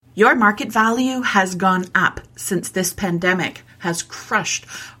Your market value has gone up since this pandemic has crushed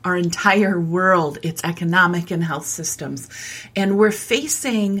our entire world, its economic and health systems. And we're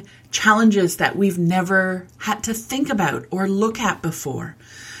facing challenges that we've never had to think about or look at before.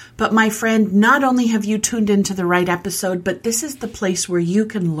 But my friend, not only have you tuned into the right episode, but this is the place where you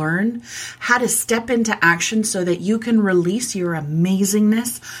can learn how to step into action so that you can release your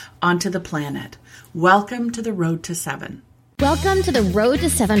amazingness onto the planet. Welcome to the Road to 7. Welcome to the Road to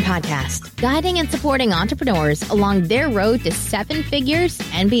 7 podcast, guiding and supporting entrepreneurs along their road to 7 figures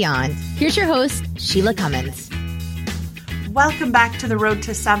and beyond. Here's your host, Sheila Cummins. Welcome back to the Road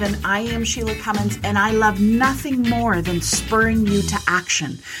to 7. I am Sheila Cummins, and I love nothing more than spurring you to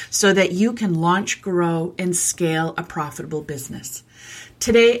action so that you can launch, grow, and scale a profitable business.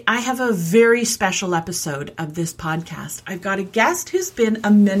 Today, I have a very special episode of this podcast. I've got a guest who's been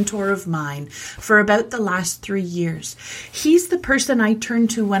a mentor of mine for about the last 3 years. He's the person I turn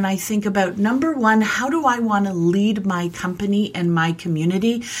to when I think about, number one, how do I want to lead my company and my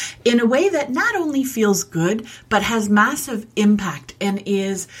community in a way that not only feels good, but has massive impact and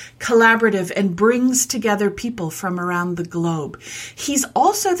is collaborative and brings together people from around the globe. He's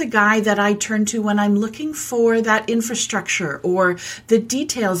also the guy that I turn to when I'm looking for that infrastructure or the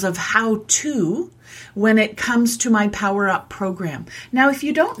details of how to when it comes to my Power Up program. Now, if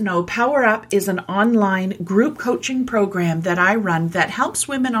you don't know, Power Up is an online group coaching program that I run that helps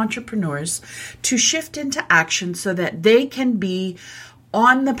women entrepreneurs to shift into action so that they can be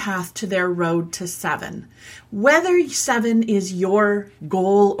on the path to their road to 7. Whether 7 is your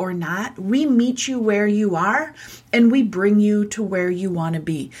goal or not, we meet you where you are and we bring you to where you want to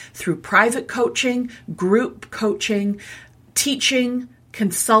be through private coaching, group coaching, teaching,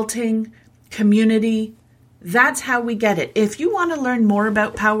 consulting, community. That's how we get it. If you want to learn more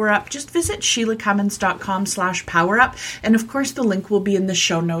about Power Up, just visit sheilacummins.com/powerup. And of course, the link will be in the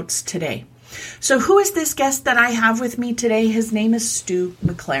show notes today. So who is this guest that I have with me today? His name is Stu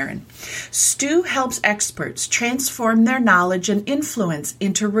McLaren. Stu helps experts transform their knowledge and influence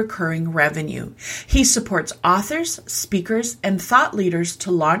into recurring revenue. He supports authors, speakers, and thought leaders to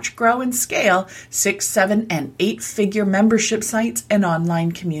launch, grow, and scale 6, 7, and 8-figure membership sites and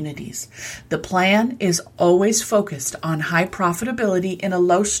online communities. The plan is always focused on high profitability in a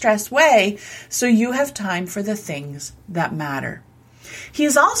low-stress way, so you have time for the things that matter. He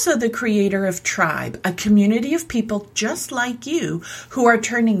is also the creator of Tribe, a community of people just like you who are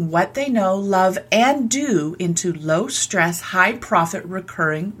turning what they know, love, and do into low-stress, high-profit,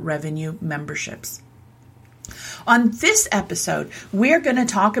 recurring revenue memberships. On this episode, we're going to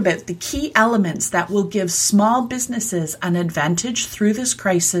talk about the key elements that will give small businesses an advantage through this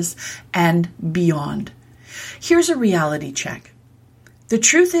crisis and beyond. Here's a reality check. The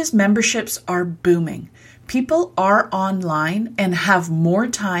truth is memberships are booming. People are online and have more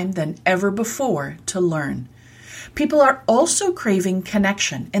time than ever before to learn. People are also craving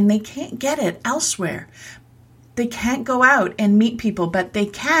connection, and they can't get it elsewhere. They can't go out and meet people, but they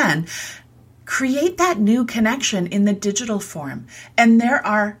can create that new connection in the digital form. And there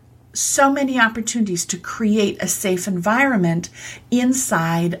are so many opportunities to create a safe environment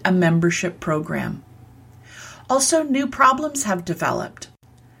inside a membership program. Also, new problems have developed.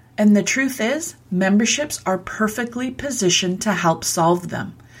 And the truth is, memberships are perfectly positioned to help solve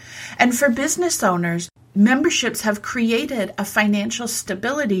them. And for business owners, memberships have created a financial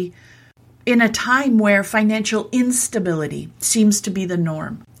stability in a time where financial instability seems to be the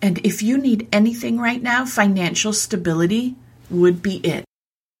norm. And if you need anything right now, financial stability would be it.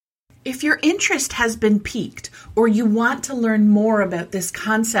 If your interest has been piqued, or you want to learn more about this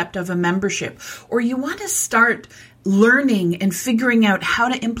concept of a membership, or you want to start learning and figuring out how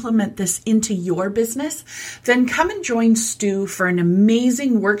to implement this into your business, then come and join Stu for an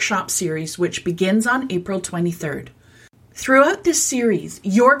amazing workshop series which begins on April 23rd. Throughout this series,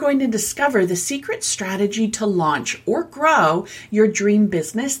 you're going to discover the secret strategy to launch or grow your dream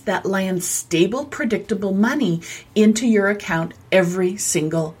business that lands stable, predictable money into your account every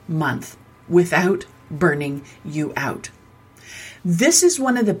single month without burning you out. This is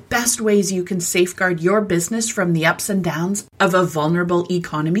one of the best ways you can safeguard your business from the ups and downs of a vulnerable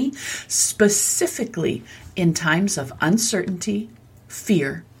economy, specifically in times of uncertainty,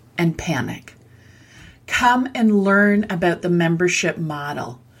 fear, and panic. Come and learn about the membership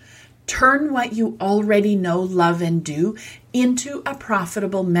model. Turn what you already know, love, and do into a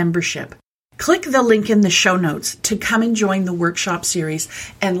profitable membership. Click the link in the show notes to come and join the workshop series,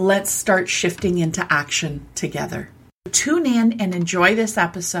 and let's start shifting into action together. Tune in and enjoy this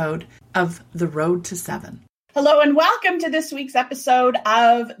episode of The Road to 7. Hello and welcome to this week's episode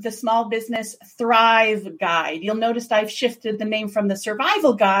of the Small Business Thrive Guide. You'll notice I've shifted the name from the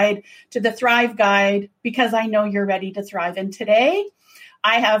Survival Guide to the Thrive Guide because I know you're ready to thrive. And today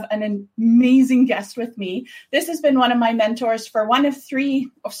I have an amazing guest with me. This has been one of my mentors for over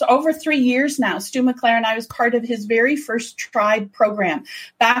 3 years now. Stu McLaren, I was part of his very first Tribe program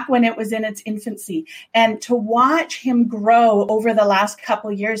back when it was in its infancy. And to watch him grow over the last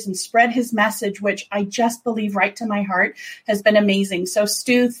couple of years and spread his message, which I just believe right to my heart, has been amazing. So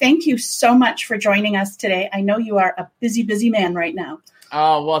Stu, thank you so much for joining us today. I know you are a busy, busy man right now.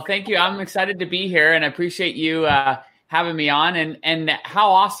 Oh, well, thank you. I'm excited to be here and I appreciate you having me on, and how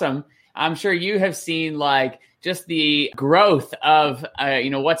awesome. I'm sure you have seen just the growth of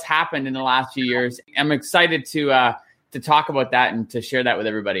what's happened in the last few years. I'm excited to talk about that and to share that with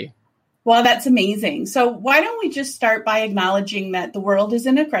everybody. Well, that's amazing. So why don't we just start by acknowledging that the world is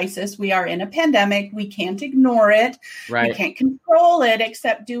in a crisis. We are in a pandemic. We can't ignore it. Right. We can't control it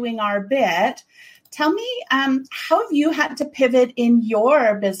except doing our bit. Tell me, how have you had to pivot in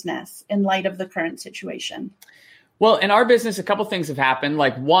your business in light of the current situation? Well, in our business, a couple things have happened.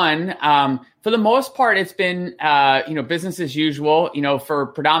 One, for the most part, it's been, business as usual. We're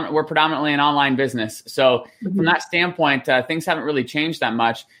predominantly an online business. So from that standpoint, things haven't really changed that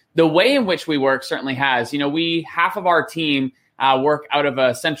much. The way in which we work certainly has. Half of our team work out of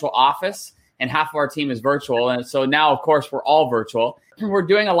a central office and half of our team is virtual. And so now, of course, we're all virtual. We're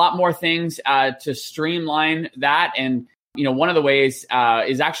doing a lot more things to streamline that. And one of the ways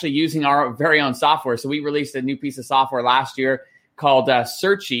is actually using our very own software. So we released a new piece of software last year called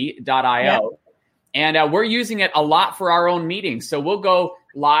Searchy.io. Yeah. And we're using it a lot for our own meetings. So we'll go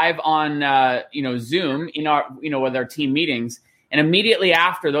live on, Zoom with our team meetings. And immediately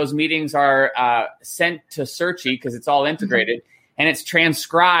after, those meetings are sent to Searchy because it's all integrated and it's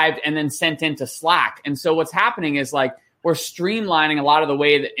transcribed and then sent into Slack. And so what's happening is we're streamlining a lot of the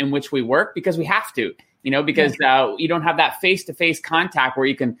way in which we work because we have to. Because you don't have that face-to-face contact where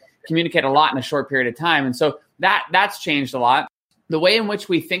you can communicate a lot in a short period of time. And so that's changed a lot. The way in which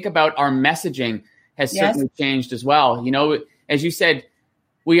we think about our messaging has certainly changed as well. As you said,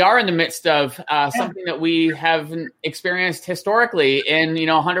 we are in the midst of something that we have experienced historically in,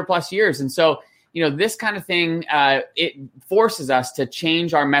 100 plus years. And so, this kind of thing, it forces us to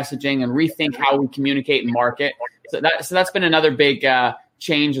change our messaging and rethink how we communicate and market. So that's been another big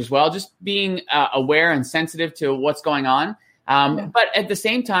change as well, just being aware and sensitive to what's going on. But at the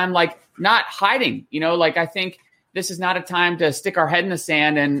same time, not hiding, I think this is not a time to stick our head in the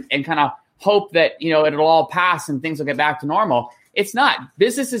sand and kind of hope that, it'll all pass and things will get back to normal. It's not.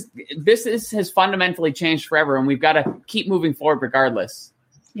 Business has fundamentally changed forever and we've got to keep moving forward regardless.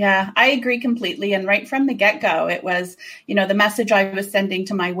 Yeah, I agree completely. And right from the get-go, it was, the message I was sending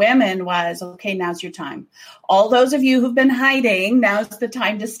to my women was, okay, now's your time. All those of you who've been hiding, now's the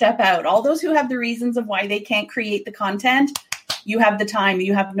time to step out. All those who have the reasons of why they can't create the content, you have the time.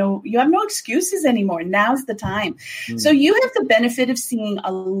 You have no excuses anymore. Now's the time. So you have the benefit of seeing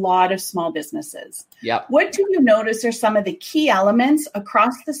a lot of small businesses. Yep. What do you notice are some of the key elements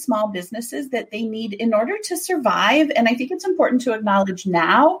across the small businesses that they need in order to survive? And I think it's important to acknowledge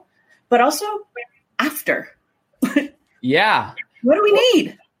now, but also after. Yeah. What do we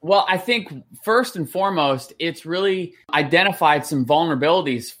need? Well, I think first and foremost, it's really identified some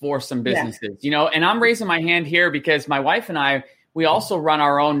vulnerabilities for some businesses, and I'm raising my hand here because my wife and I, we also run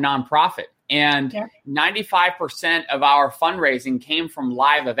our own nonprofit and 95% of our fundraising came from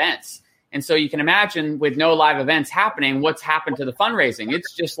live events. And so you can imagine with no live events happening, what's happened to the fundraising?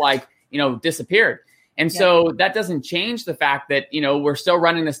 It's just disappeared. And so that doesn't change the fact that, we're still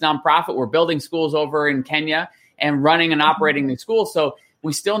running this nonprofit. We're building schools over in Kenya and running and operating the schools. So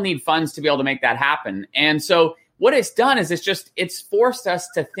we still need funds to be able to make that happen. And so what it's done is it's forced us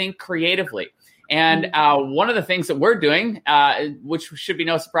to think creatively. And one of the things that we're doing, which should be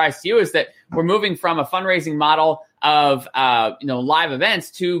no surprise to you, is that we're moving from a fundraising model of live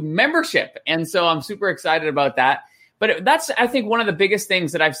events to membership. And so I'm super excited about that. But that's, I think, one of the biggest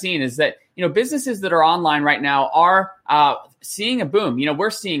things that I've seen is that, businesses that are online right now are seeing a boom.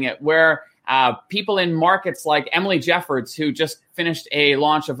 We're seeing it where people in markets like Emily Jeffords, who just finished a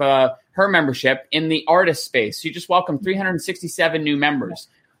launch of her membership in the artist space. She just welcomed 367 new members.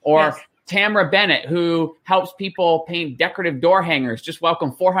 Or Tamara Bennett, who helps people paint decorative door hangers, just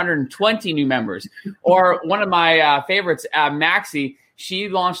welcomed 420 new members. Or one of my favorites, Maxie, she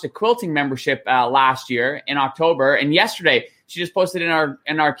launched a quilting membership last year in October. And yesterday, she just posted in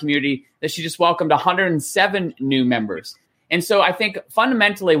our community that she just welcomed 107 new members. And so I think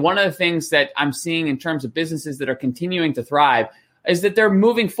fundamentally, one of the things that I'm seeing in terms of businesses that are continuing to thrive is that they're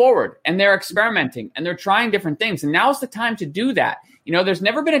moving forward and they're experimenting and they're trying different things. And now's the time to do that. There's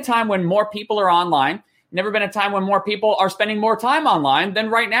never been a time when more people are online, never been a time when more people are spending more time online than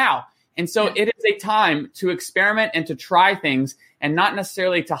right now. And so it is a time to experiment and to try things and not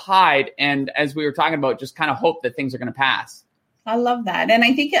necessarily to hide. And as we were talking about, just kind of hope that things are going to pass. I love that. And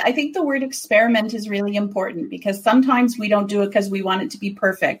I think the word experiment is really important because sometimes we don't do it because we want it to be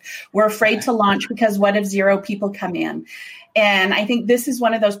perfect. We're afraid to launch because what if 0 people come in? And I think this is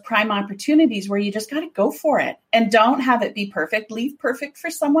one of those prime opportunities where you just got to go for it and don't have it be perfect. Leave perfect for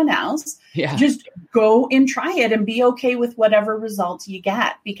someone else. Yeah. Just go and try it and be okay with whatever results you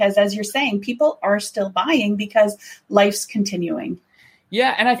get. Because as you're saying, people are still buying because life's continuing.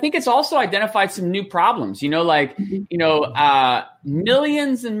 Yeah. And I think it's also identified some new problems, millions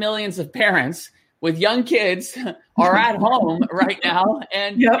and millions of parents with young kids are at home right now.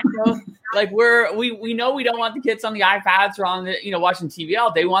 And, we know we don't want the kids on the iPads or on the, watching TV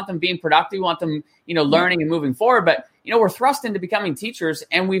all day. We want them being productive. We want them, learning and moving forward. But, we're thrust into becoming teachers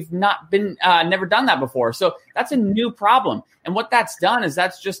and we've never done that before. So that's a new problem. And what that's done is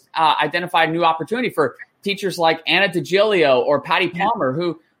that's just identified a new opportunity for teachers like Anna DiGilio or Patty Palmer,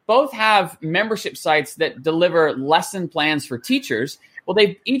 who both have membership sites that deliver lesson plans for teachers. Well,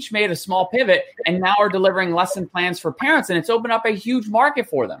 they've each made a small pivot and now are delivering lesson plans for parents, and it's opened up a huge market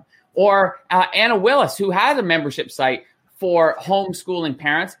for them. Or Anna Willis, who has a membership site for homeschooling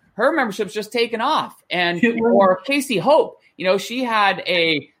parents, her membership's just taken off. And or Casey Hope, she had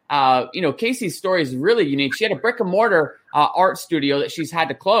Casey's story is really unique. She had a brick and mortar art studio that she's had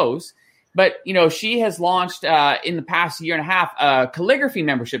to close. But, she has launched in the past year and a half a calligraphy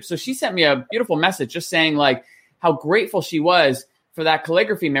membership. So she sent me a beautiful message just saying how grateful she was for that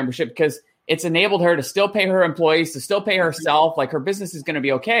calligraphy membership because it's enabled her to still pay her employees, to still pay herself. Her business is going to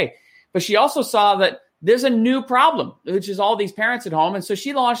be okay. But she also saw that there's a new problem, which is all these parents at home. And so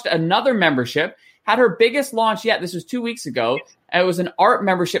she launched another membership, had her biggest launch yet. This was 2 weeks ago. It was an art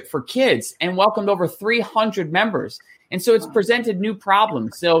membership for kids and welcomed over 300 members. And so it's presented new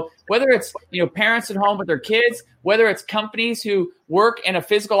problems. So whether it's, parents at home with their kids, whether it's companies who work in a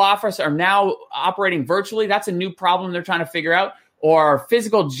physical office are now operating virtually, that's a new problem they're trying to figure out. Or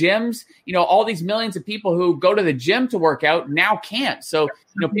physical gyms, all these millions of people who go to the gym to work out now can't. So,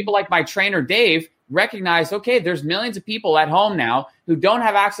 people like my trainer, Dave, recognize, okay, there's millions of people at home now who don't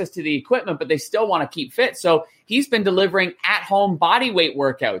have access to the equipment, but they still want to keep fit. So he's been delivering at-home body weight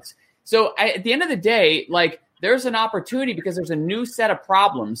workouts. So at the end of the day, there's an opportunity because there's a new set of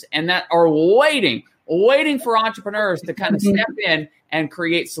problems and that are waiting for entrepreneurs to kind of step in and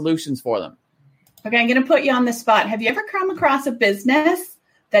create solutions for them. Okay, I'm going to put you on the spot. Have you ever come across a business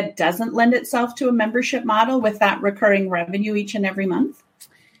that doesn't lend itself to a membership model with that recurring revenue each and every month?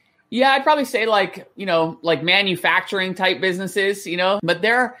 Yeah, I'd probably say like manufacturing type businesses, but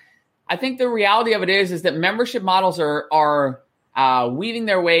I think the reality of it is that membership models are weaving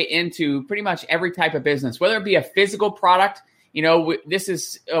their way into pretty much every type of business, whether it be a physical product.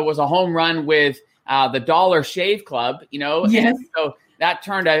 This was a home run with the Dollar Shave Club, Yes. And so that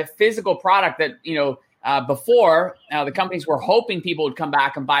turned a physical product that, before the companies were hoping people would come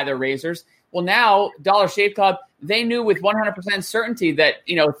back and buy their razors. Well, now Dollar Shave Club, they knew with 100% certainty that,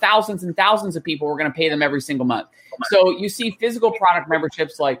 thousands and thousands of people were going to pay them every single month. So you see physical product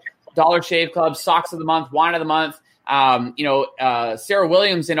memberships like Dollar Shave Club, Socks of the Month, Wine of the Month. Sarah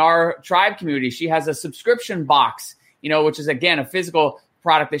Williams in our tribe community, she has a subscription box, which is, again, a physical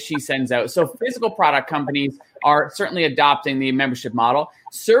product that she sends out. So physical product companies are certainly adopting the membership model.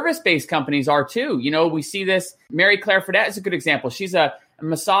 Service-based companies are too. We see this. Mary Claire Fredette is a good example. She's a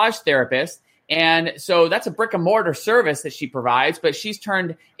massage therapist. And so that's a brick and mortar service that she provides, but she's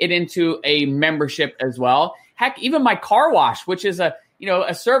turned it into a membership as well. Heck, even my car wash, which is a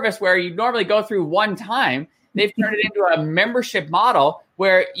service where you normally go through one time, they've turned it into a membership model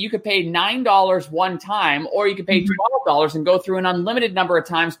where you could pay $9 one time, or you could pay $12 and go through an unlimited number of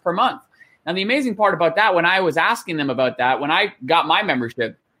times per month. Now, the amazing part about that, when I was asking them about that, when I got my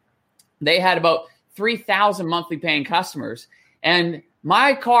membership, they had about 3,000 monthly paying customers. And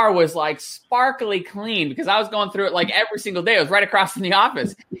my car was sparkly clean because I was going through it every single day. It was right across from the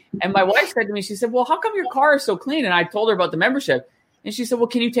office. And my wife said to me, she said, well, how come your car is so clean? And I told her about the membership. And she said, well,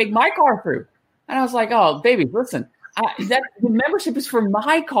 can you take my car through? And I was like, oh, baby, listen, the membership is for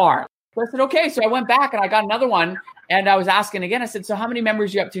my car. So I said, okay. So I went back and I got another one. And I was asking again, I said, so how many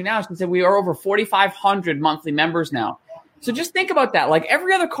members are you up to now? She said, we are over 4,500 monthly members now. So just think about that.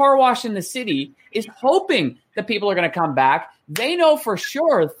 Every other car wash in the city is hoping that people are going to come back. They know for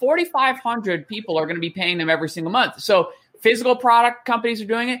sure 4,500 people are going to be paying them every single month. So Physical product companies are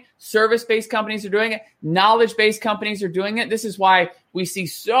doing it. Service-based companies are doing it. Knowledge-based companies are doing it. This is why we see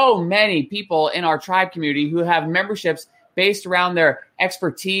so many people in our tribe community who have memberships based around their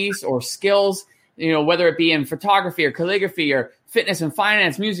expertise or skills, whether it be in photography or calligraphy or fitness and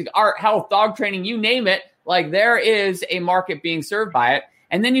finance, music, art, health, dog training, you name it. Like, there is a market being served by it.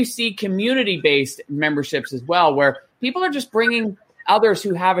 And then you see community-based memberships as well, where people are just bringing others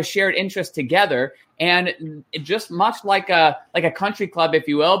who have a shared interest together, and just much like a country club, if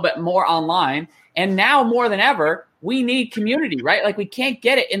you will, but more online. And now more than ever, we need community, right? Like, we can't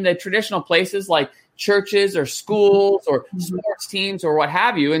get it in the traditional places like churches or schools or sports teams or what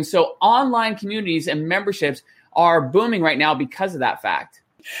have you. And so online communities and memberships are booming right now because of that fact.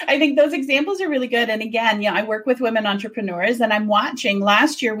 I think those examples are really good. And again, I work with women entrepreneurs, and I'm watching.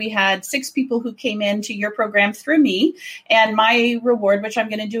 Last year, we had 6 people who came into your program through me. And my reward, which I'm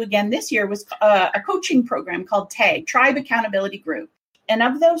going to do again this year, was a coaching program called TAG, Tribe Accountability Group. And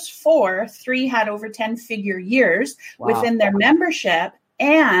of those 4, 3 had over 10-figure years within their membership.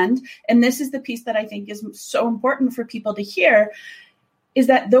 And this is the piece that I think is so important for people to hear, is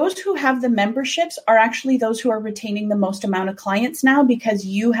that those who have the memberships are actually those who are retaining the most amount of clients now, because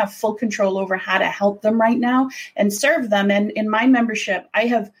you have full control over how to help them right now and serve them. And in my membership, I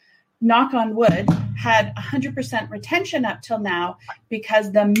have, knock on wood, had 100% retention up till now,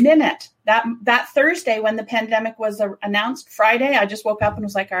 because the minute that Thursday when the pandemic was announced, Friday, I just woke up and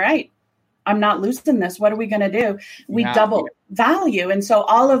was like, all right, I'm not losing this. What are we going to do? We doubled value. And so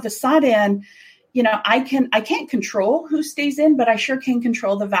all of a sudden, I can't control who stays in, but I sure can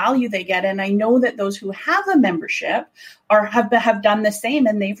control the value they get. And I know that those who have a membership have done the same,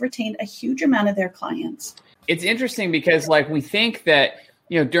 and they've retained a huge amount of their clients. It's interesting because we think that,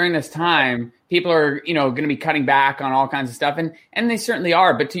 during this time, people are, going to be cutting back on all kinds of stuff. And they certainly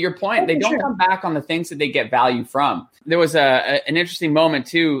are. But to your point, they don't come back on the things that they get value from. There was an interesting moment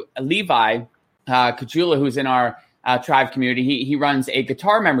too. Levi Kajula, who's in our tribe community, he runs a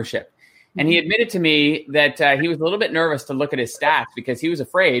guitar membership. And he admitted to me that he was a little bit nervous to look at his stats, because he was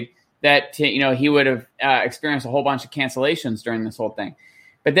afraid that, he would have experienced a whole bunch of cancellations during this whole thing.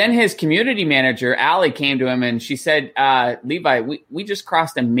 But then his community manager, Allie, came to him and she said, Levi, we just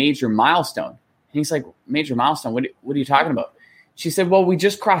crossed a major milestone. And he's like, major milestone? What are you talking about? She said, well, we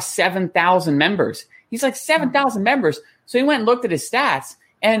just crossed 7,000 members. He's like, 7,000 members. So he went and looked at his stats,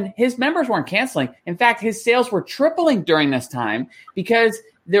 and his members weren't canceling. In fact, his sales were tripling during this time, because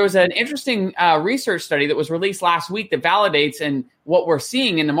there was an interesting research study that was released last week that validates and what we're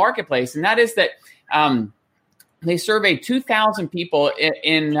seeing in the marketplace. And that is that they surveyed 2,000 people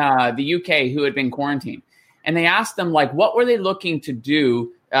in the UK who had been quarantined. And they asked them, what were they looking to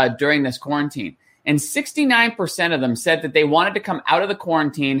do during this quarantine? And 69% of them said that they wanted to come out of the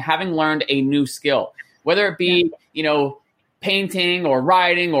quarantine having learned a new skill, whether it be, painting or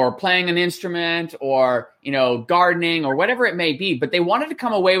writing or playing an instrument or, gardening or whatever it may be. But they wanted to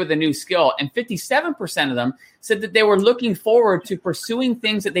come away with a new skill. And 57% of them said that they were looking forward to pursuing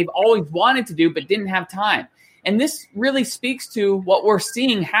things that they've always wanted to do but didn't have time. And this really speaks to what we're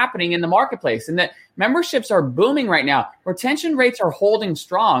seeing happening in the marketplace, and that memberships are booming right now. Retention rates are holding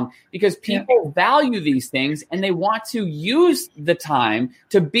strong because people value these things, and they want to use the time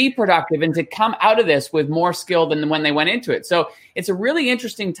to be productive and to come out of this with more skill than when they went into it. So it's a really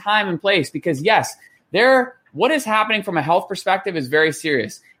interesting time and place, because yes, what is happening from a health perspective is very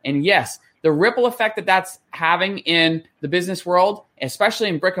serious. And yes, the ripple effect that that's having in the business world, especially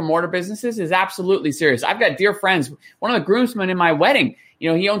in brick and mortar businesses, is absolutely serious. I've got dear friends. One of the groomsmen in my wedding,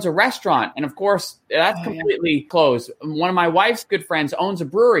 he owns a restaurant. And of course, that's completely closed. One of my wife's good friends owns a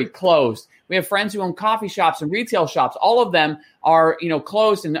brewery, closed. We have friends who own coffee shops and retail shops. All of them are,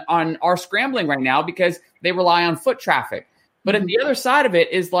 closed and are scrambling right now because they rely on foot traffic. But at the other side of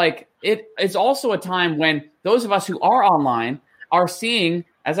it is it's also a time when those of us who are online are seeing,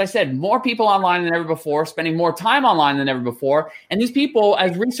 as I said, more people online than ever before, spending more time online than ever before. And these people,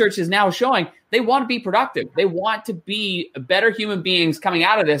 as research is now showing, they want to be productive. They want to be better human beings coming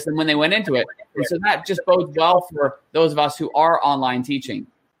out of this than when they went into it. And so that just bodes well for those of us who are online teaching.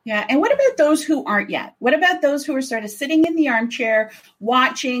 Yeah. And what about those who aren't yet? What about those who are sort of sitting in the armchair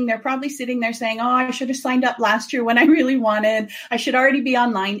watching? They're probably sitting there saying, oh, I should have signed up last year when I really wanted. I should already be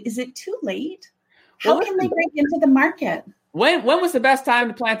online. Is it too late? How can they break into the market? When was the best time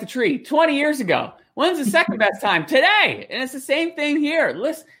to plant the tree? 20 years ago. When's the second best time? Today. And it's the same thing here.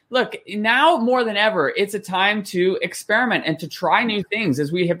 Look, now more than ever, it's a time to experiment and to try new things,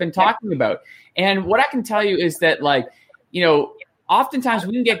 as we have been talking about. And what I can tell you is that, oftentimes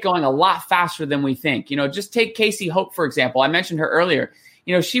we can get going a lot faster than we think. Just take Casey Hope, for example. I mentioned her earlier.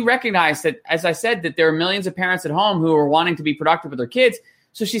 she recognized that, as I said, that there are millions of parents at home who are wanting to be productive with their kids.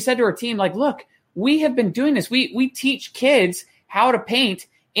 So she said to her team, like, look, we have been doing this. We teach kids how to paint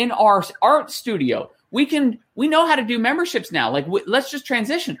in our art studio. We know how to do memberships now. Like, let's just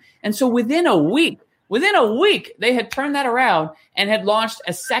transition. And so within a week, they had turned that around and had launched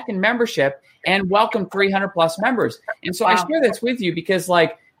a second membership and welcomed 300 plus members. And so I share this with you because,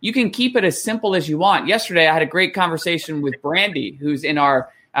 like, you can keep it as simple as you want. Yesterday, I had a great conversation with Brandy, who's in our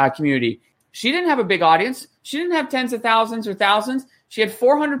community. She didn't have a big audience. She didn't have tens of thousands or thousands. She had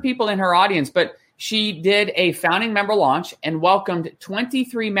 400 people in her audience, but she did a founding member launch and welcomed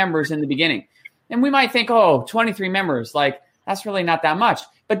 23 members in the beginning. And we might think, 23 members, like, that's really not that much.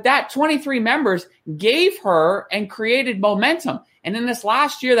 But that 23 members gave her and created momentum. And in this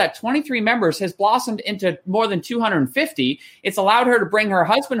last year, that 23 members has blossomed into more than 250. It's allowed her to bring her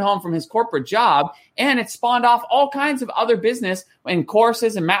husband home from his corporate job, and it spawned off all kinds of other business and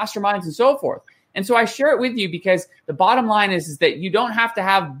courses and masterminds and so forth. And so I share it with you because the bottom line is that you don't have to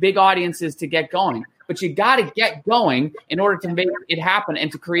have big audiences to get going, but you got to get going in order to make it happen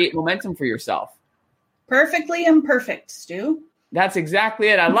and to create momentum for yourself. Perfectly imperfect, Stu. That's exactly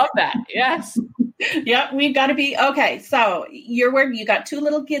it. I love that. Yes. Yep. We've got to be okay. So you got 2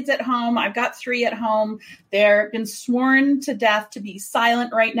 little kids at home. I've got 3 at home. They're been sworn to death to be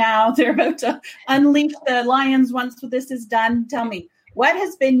silent right now. They're about to unleash the lions once this is done. Tell me, what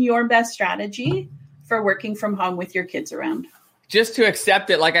has been your best strategy for working from home with your kids around? Just to accept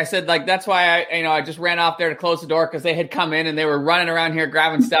it. Like I said, like, that's why I just ran off there to close the door because they had come in and they were running around here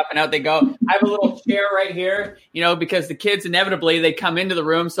grabbing stuff and out they go. I have a little chair right here, because the kids inevitably they come into the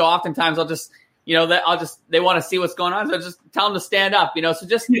room. So oftentimes I'll just, they want to see what's going on. So I'll just tell them to stand up, so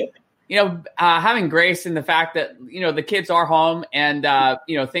just, having grace in the fact that, the kids are home and,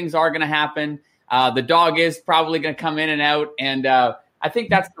 things are going to happen. The dog is probably going to come in and out. And, I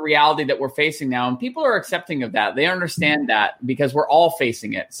think that's the reality that we're facing now. And people are accepting of that. They understand that because we're all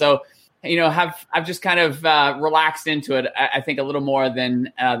facing it. So, I've just kind of relaxed into it, I think, a little more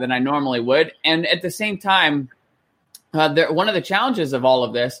than I normally would. And at the same time, one of the challenges of all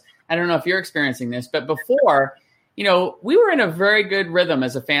of this, I don't know if you're experiencing this, but before, we were in a very good rhythm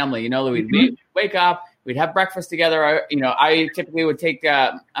as a family. We'd wake up, we'd have breakfast together. I typically would take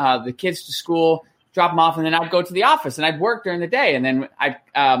the kids to school, drop them off, and then I'd go to the office and I'd work during the day. And then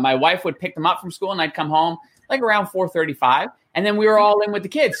my wife would pick them up from school and I'd come home like around 4:35. And then we were all in with the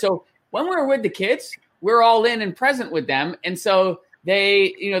kids. So when we were with the kids, we were all in and present with them. And so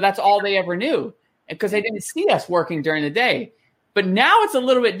they, that's all they ever knew because they didn't see us working during the day. But now it's a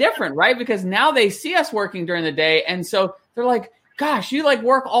little bit different, right? Because now they see us working during the day. And so they're like, gosh, you like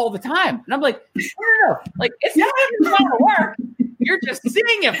work all the time. And I'm like, no. Like, it's not a lot of work. You're just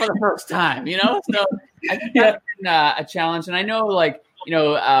seeing it for the first time, So I think that's been a challenge. And I know,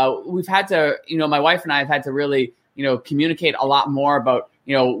 we've had to, my wife and I have had to really, communicate a lot more about,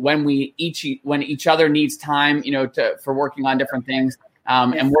 when each other needs time, for working on different things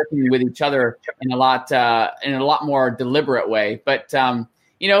and working with each other in a lot more deliberate way. But,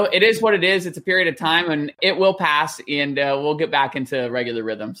 it is what it is. It's a period of time and it will pass and we'll get back into regular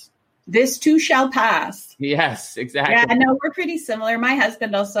rhythms. This too shall pass. Yes, exactly. Yeah, no, we're pretty similar. My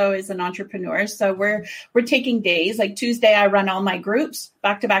husband also is an entrepreneur. So we're taking days. Like Tuesday, I run all my groups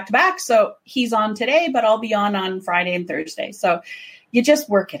back to back to back. So he's on today, but I'll be on Friday and Thursday. So you just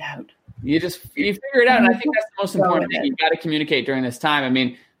work it out. You figure it out. And I think that's the most important thing. You've got to communicate during this time. I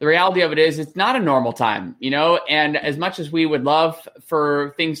mean, the reality of it is it's not a normal time, and as much as we would love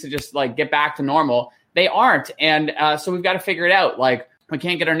for things to just like get back to normal, they aren't. And so we've got to figure it out. Like, we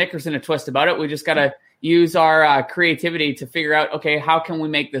can't get our knickers in a twist about it. We just got to use our creativity to figure out, okay, how can we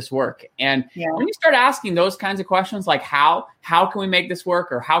make this work? And when you start asking those kinds of questions, like how can we make this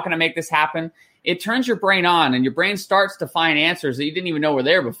work or how can I make this happen? It turns your brain on and your brain starts to find answers that you didn't even know were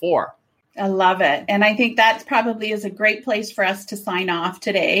there before. I love it. And I think that probably is a great place for us to sign off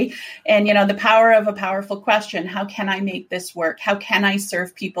today. And, the power of a powerful question. How can I make this work? How can I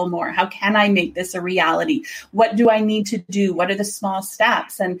serve people more? How can I make this a reality? What do I need to do? What are the small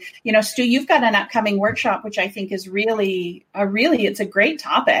steps? And, Stu, you've got an upcoming workshop, which I think is really, it's a great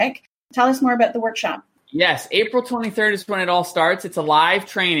topic. Tell us more about the workshop. Yes. April 23rd is when it all starts. It's a live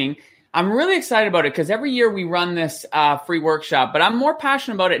training. I'm really excited about it because every year we run this free workshop, but I'm more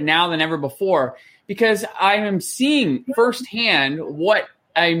passionate about it now than ever before because I am seeing firsthand what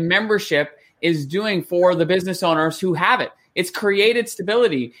a membership is doing for the business owners who have it. It's created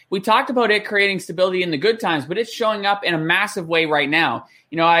stability. We talked about it creating stability in the good times, but it's showing up in a massive way right now.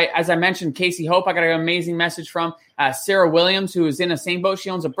 As I mentioned, Casey Hope, I got an amazing message from Sarah Williams, who is in the same boat. She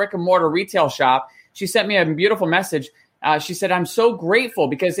owns a brick and mortar retail shop. She sent me a beautiful message. she said, I'm so grateful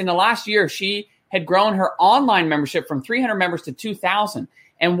because in the last year, she had grown her online membership from 300 members to 2,000.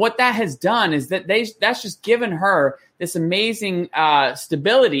 And what that has done is that's just given her this amazing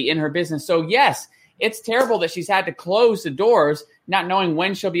stability in her business. So yes, it's terrible that she's had to close the doors, not knowing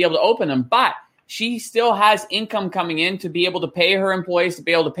when she'll be able to open them, but she still has income coming in to be able to pay her employees, to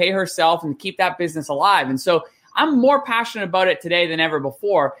be able to pay herself and keep that business alive. And so I'm more passionate about it today than ever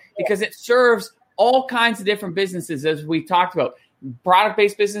before because it serves all kinds of different businesses, as we talked about,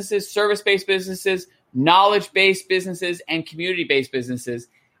 product-based businesses, service-based businesses, knowledge-based businesses, and community-based businesses.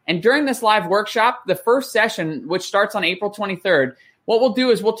 And during this live workshop, the first session, which starts on April 23rd, what we'll do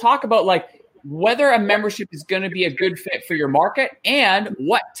is we'll talk about whether a membership is going to be a good fit for your market and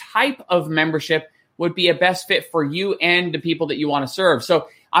what type of membership would be a best fit for you and the people that you want to serve. So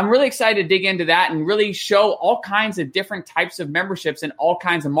I'm really excited to dig into that and really show all kinds of different types of memberships in all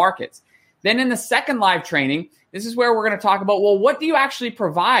kinds of markets. Then in the second live training, this is where we're going to talk about, well, what do you actually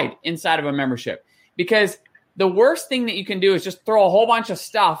provide inside of a membership? Because the worst thing that you can do is just throw a whole bunch of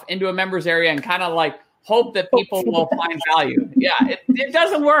stuff into a members area and kind of hope that people will find value. Yeah, it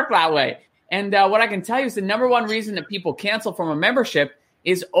doesn't work that way. And what I can tell you is the number one reason that people cancel from a membership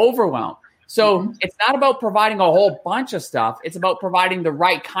is overwhelm. So it's not about providing a whole bunch of stuff. It's about providing the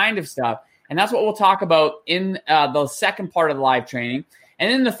right kind of stuff. And that's what we'll talk about in the second part of the live training.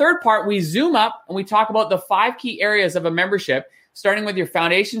 And in the third part, we zoom up and we talk about the 5 key areas of a membership, starting with your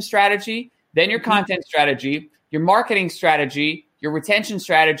foundation strategy, then your content strategy, your marketing strategy, your retention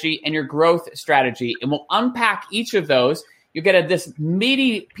strategy, and your growth strategy. And we'll unpack each of those. You get this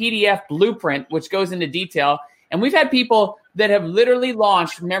meaty PDF blueprint, which goes into detail. And we've had people that have literally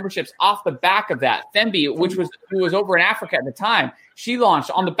launched memberships off the back of that. Thembi, who was over in Africa at the time, she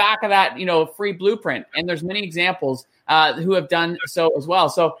launched on the back of that, free blueprint. And there's many examples who have done so as well.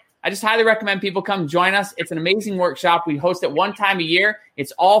 So I just highly recommend people come join us. It's an amazing workshop. We host it one time a year.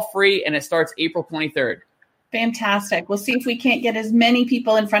 It's all free, and it starts April 23rd. Fantastic. We'll see if we can't get as many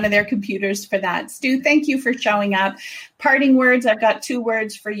people in front of their computers for that. Stu, thank you for showing up. Parting words, I've got 2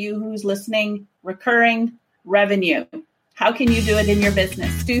 words for you who's listening: recurring revenue. How can you do it in your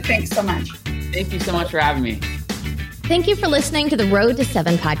business? Stu, thanks so much. Thank you so much for having me. Thank you for listening to the Road to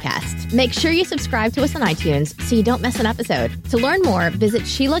 7 podcast. Make sure you subscribe to us on iTunes so you don't miss an episode. To learn more, visit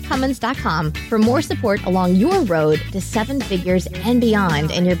SheilaCummins.com for more support along your road to 7 figures and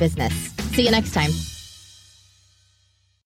beyond in your business. See you next time.